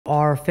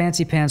Are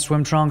fancy pants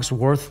swim trunks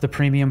worth the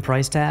premium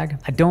price tag?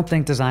 I don't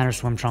think designer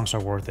swim trunks are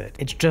worth it.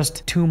 It's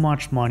just too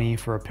much money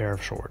for a pair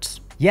of shorts.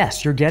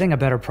 Yes, you're getting a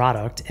better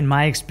product. In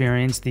my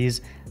experience,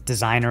 these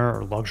designer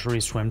or luxury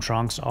swim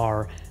trunks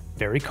are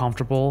very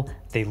comfortable.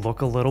 They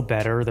look a little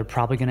better. They're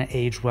probably going to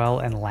age well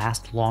and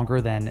last longer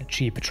than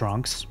cheap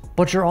trunks.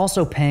 But you're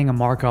also paying a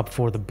markup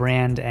for the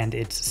brand and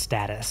its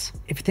status.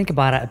 If you think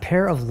about it, a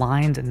pair of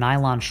lined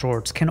nylon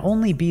shorts can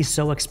only be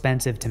so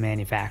expensive to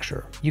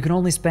manufacture. You can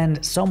only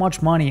spend so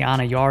much money on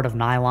a yard of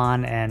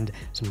nylon and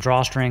some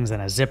drawstrings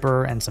and a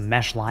zipper and some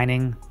mesh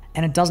lining.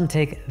 And it doesn't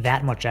take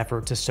that much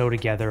effort to sew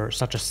together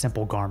such a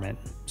simple garment.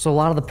 So a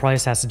lot of the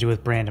price has to do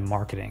with brand and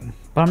marketing.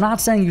 But I'm not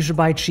saying you should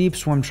buy cheap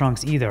swim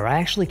trunks either. I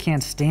actually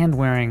can't stand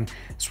wearing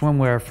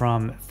swimwear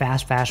from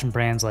fast fashion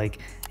brands like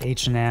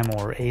H&M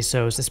or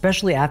ASOS,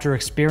 especially after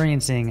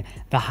experiencing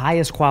the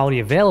highest quality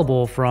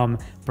available from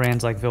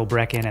brands like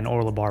Vilebrequin and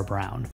Orla Bar Brown.